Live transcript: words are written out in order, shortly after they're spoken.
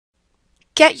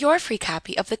Get your free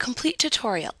copy of the complete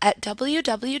tutorial at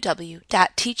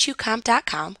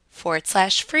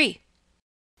www.teachucomp.com/free.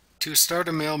 To start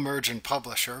a mail merge in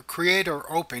Publisher, create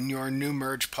or open your new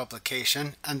merge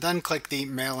publication and then click the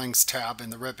Mailings tab in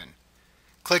the ribbon.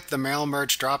 Click the Mail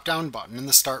Merge drop-down button in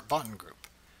the Start button group.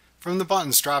 From the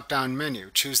button's drop-down menu,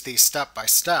 choose the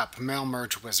Step-by-Step Mail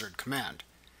Merge Wizard command.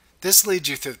 This leads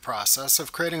you through the process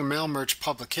of creating a mail merge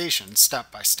publication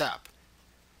step by step.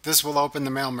 This will open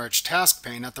the Mail Merge task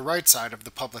pane at the right side of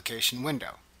the publication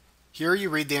window. Here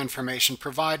you read the information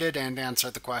provided and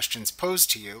answer the questions posed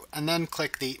to you, and then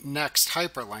click the Next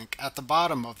hyperlink at the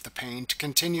bottom of the pane to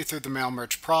continue through the mail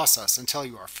merge process until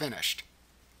you are finished.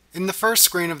 In the first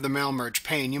screen of the mail merge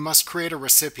pane, you must create a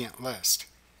recipient list.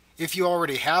 If you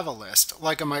already have a list,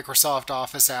 like a Microsoft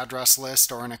Office address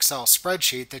list or an Excel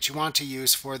spreadsheet that you want to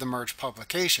use for the merge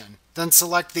publication, then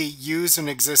select the Use an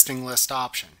Existing List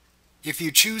option. If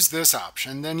you choose this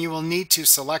option, then you will need to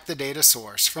select the data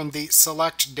source from the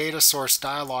Select Data Source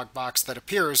dialog box that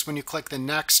appears when you click the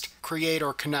Next, Create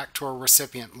or Connect to a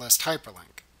Recipient List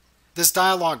hyperlink. This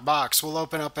dialog box will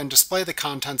open up and display the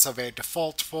contents of a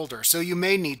default folder, so you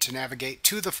may need to navigate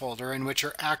to the folder in which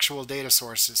your actual data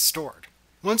source is stored.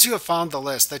 Once you have found the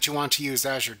list that you want to use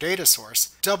as your data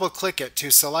source, double-click it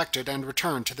to select it and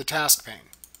return to the task pane.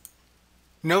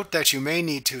 Note that you may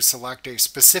need to select a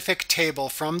specific table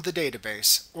from the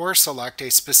database or select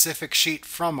a specific sheet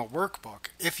from a workbook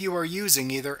if you are using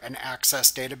either an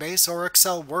Access database or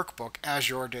Excel workbook as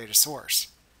your data source.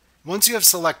 Once you have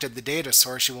selected the data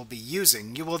source you will be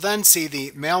using, you will then see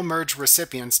the Mail Merge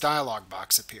Recipients dialog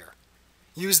box appear.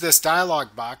 Use this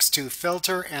dialog box to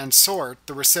filter and sort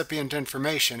the recipient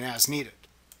information as needed.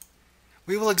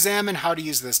 We will examine how to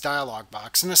use this dialog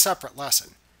box in a separate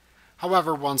lesson.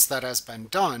 However, once that has been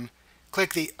done,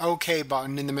 click the OK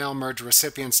button in the Mail Merge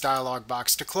Recipients dialog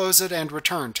box to close it and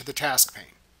return to the task pane.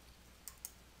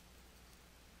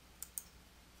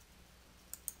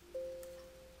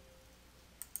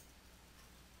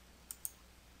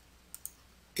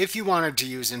 If you wanted to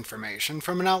use information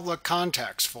from an Outlook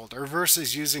contacts folder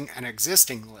versus using an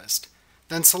existing list,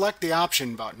 then select the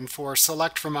option button for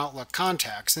Select from Outlook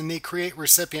Contacts in the Create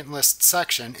Recipient List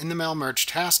section in the Mail Merge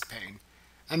task pane,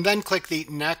 and then click the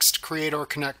Next, Create or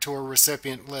Connect to a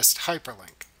Recipient List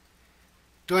hyperlink.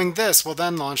 Doing this will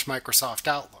then launch Microsoft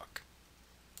Outlook.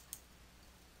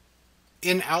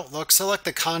 In Outlook, select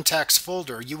the contacts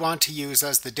folder you want to use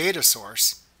as the data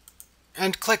source,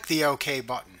 and click the OK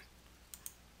button.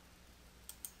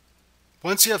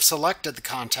 Once you have selected the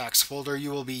contacts folder you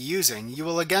will be using, you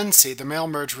will again see the Mail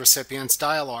Merge Recipients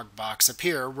dialog box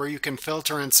appear where you can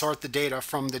filter and sort the data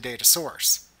from the data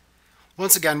source.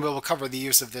 Once again, we will cover the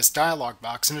use of this dialog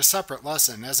box in a separate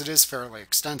lesson as it is fairly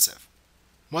extensive.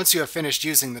 Once you have finished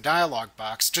using the dialog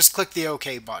box, just click the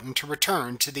OK button to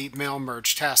return to the Mail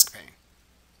Merge task pane.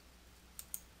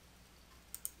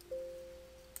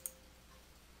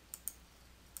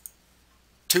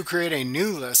 To create a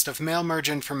new list of mail merge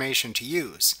information to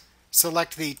use,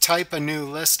 select the Type a New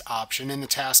List option in the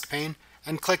task pane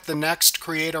and click the Next,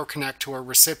 Create or Connect to a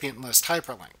Recipient List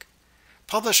hyperlink.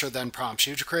 Publisher then prompts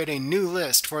you to create a new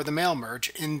list for the mail merge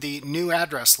in the New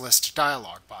Address List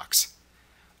dialog box.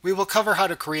 We will cover how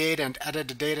to create and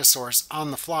edit a data source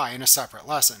on the fly in a separate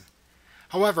lesson.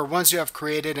 However, once you have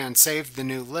created and saved the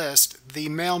new list, the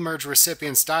Mail Merge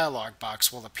Recipients dialog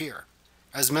box will appear.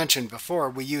 As mentioned before,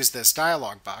 we use this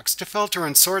dialog box to filter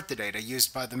and sort the data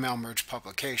used by the mail merge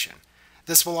publication.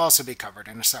 This will also be covered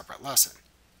in a separate lesson.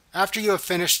 After you have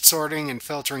finished sorting and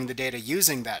filtering the data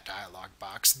using that dialog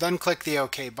box, then click the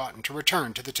OK button to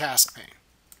return to the task pane.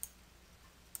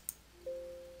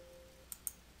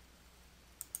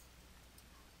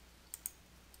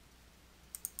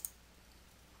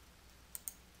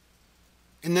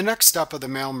 In the next step of the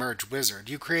Mail Merge wizard,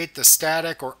 you create the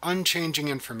static or unchanging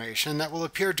information that will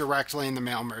appear directly in the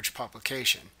Mail Merge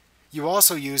publication. You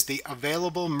also use the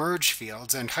available merge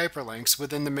fields and hyperlinks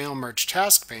within the Mail Merge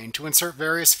task pane to insert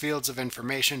various fields of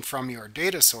information from your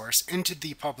data source into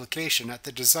the publication at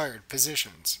the desired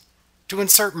positions. To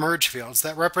insert merge fields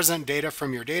that represent data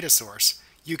from your data source,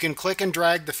 you can click and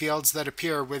drag the fields that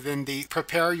appear within the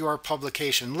Prepare Your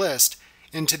Publication list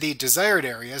into the desired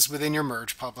areas within your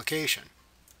merge publication.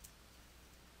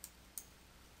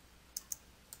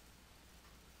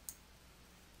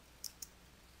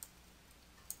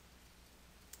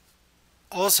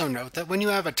 Also note that when you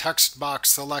have a text box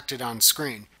selected on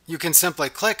screen, you can simply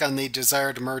click on the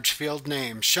desired merge field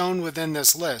name shown within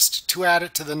this list to add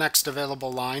it to the next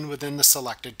available line within the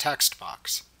selected text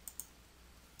box.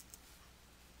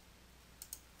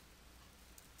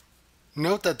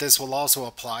 Note that this will also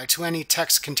apply to any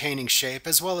text-containing shape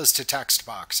as well as to text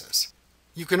boxes.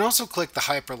 You can also click the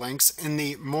hyperlinks in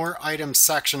the More Items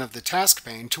section of the task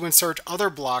pane to insert other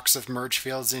blocks of merge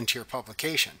fields into your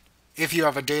publication. If you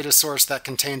have a data source that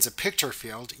contains a picture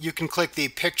field, you can click the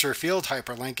Picture Field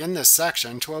hyperlink in this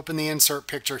section to open the Insert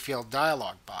Picture Field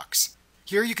dialog box.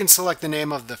 Here you can select the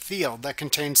name of the field that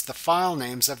contains the file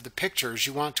names of the pictures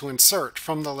you want to insert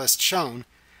from the list shown,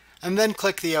 and then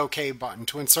click the OK button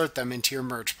to insert them into your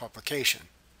merge publication.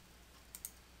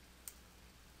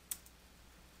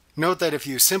 Note that if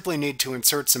you simply need to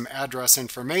insert some address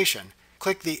information,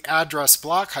 click the Address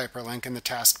Block hyperlink in the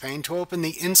task pane to open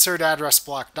the Insert Address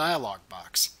Block dialog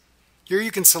box. Here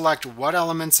you can select what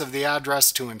elements of the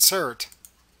address to insert,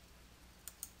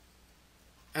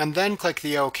 and then click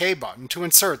the OK button to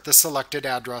insert the selected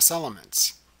address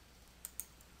elements.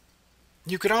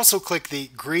 You could also click the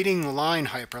Greeting Line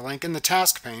hyperlink in the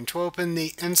task pane to open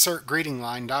the Insert Greeting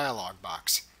Line dialog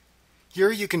box.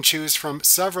 Here you can choose from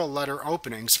several letter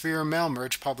openings for your mail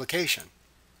merge publication.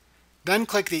 Then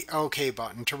click the OK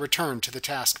button to return to the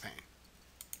task pane.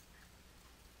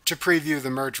 To preview the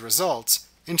merge results,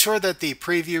 ensure that the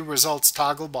Preview Results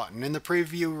toggle button in the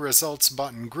Preview Results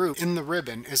button group in the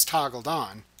ribbon is toggled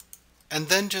on, and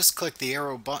then just click the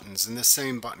arrow buttons in the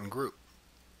same button group.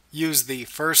 Use the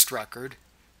First Record,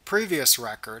 Previous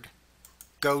Record,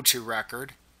 Go to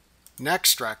Record,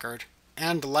 Next Record,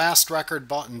 and Last Record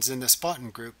buttons in this button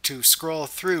group to scroll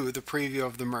through the preview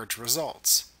of the merge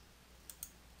results.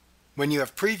 When you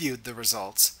have previewed the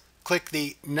results, click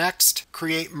the Next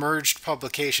Create Merged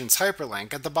Publications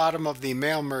hyperlink at the bottom of the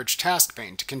Mail Merge task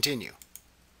pane to continue.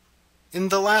 In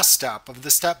the last step of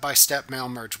the step-by-step Mail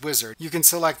Merge wizard, you can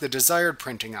select the desired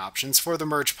printing options for the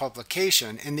merge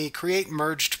publication in the Create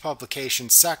Merged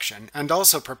Publications section and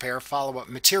also prepare follow-up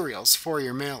materials for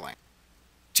your mailing.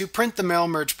 To print the Mail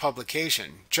Merge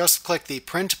publication, just click the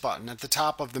Print button at the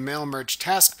top of the Mail Merge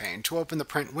task pane to open the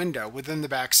print window within the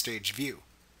Backstage view.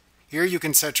 Here you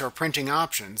can set your printing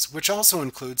options, which also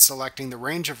includes selecting the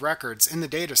range of records in the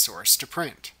data source to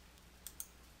print.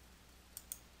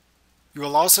 You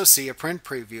will also see a print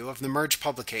preview of the merge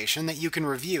publication that you can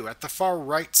review at the far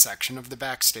right section of the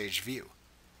Backstage view.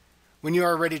 When you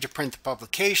are ready to print the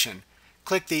publication,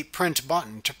 click the Print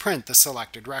button to print the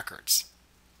selected records.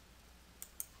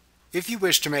 If you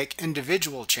wish to make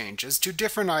individual changes to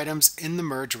different items in the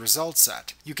merge result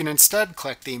set, you can instead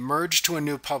click the Merge to a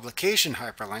New Publication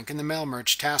hyperlink in the Mail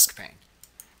Merge task pane.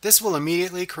 This will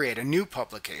immediately create a new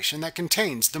publication that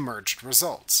contains the merged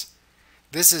results.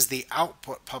 This is the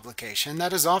output publication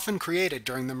that is often created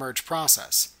during the merge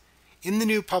process. In the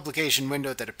new publication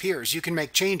window that appears, you can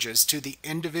make changes to the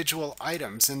individual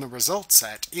items in the result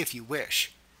set if you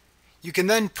wish. You can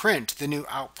then print the new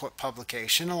output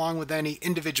publication along with any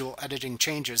individual editing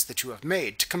changes that you have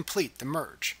made to complete the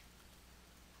merge.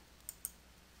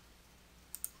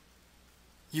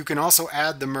 You can also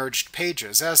add the merged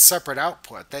pages as separate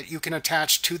output that you can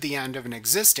attach to the end of an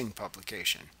existing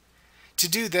publication. To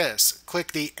do this,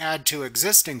 click the Add to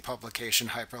Existing Publication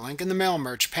hyperlink in the Mail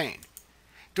Merge pane.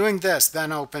 Doing this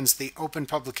then opens the Open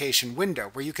Publication window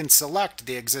where you can select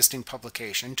the existing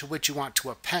publication to which you want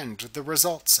to append the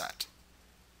result set.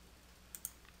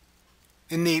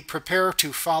 In the Prepare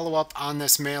to Follow Up on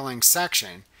this Mailing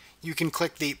section, you can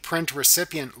click the Print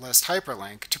Recipient List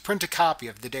hyperlink to print a copy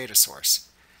of the data source.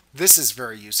 This is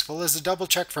very useful as a double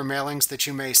check for mailings that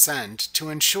you may send to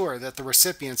ensure that the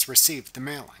recipients received the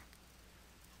mailing.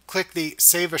 Click the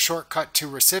Save a Shortcut to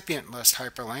Recipient List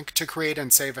hyperlink to create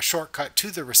and save a shortcut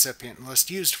to the recipient list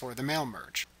used for the mail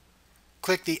merge.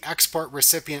 Click the Export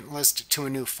Recipient List to a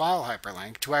New File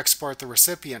hyperlink to export the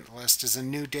recipient list as a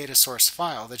new data source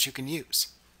file that you can use.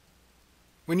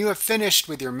 When you have finished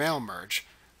with your mail merge,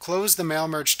 close the Mail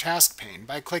Merge task pane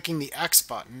by clicking the X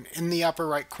button in the upper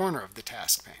right corner of the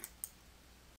task pane.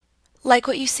 Like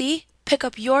what you see? Pick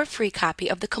up your free copy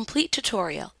of the complete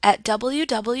tutorial at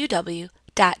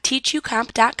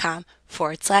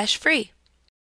www.teachucomp.com/free.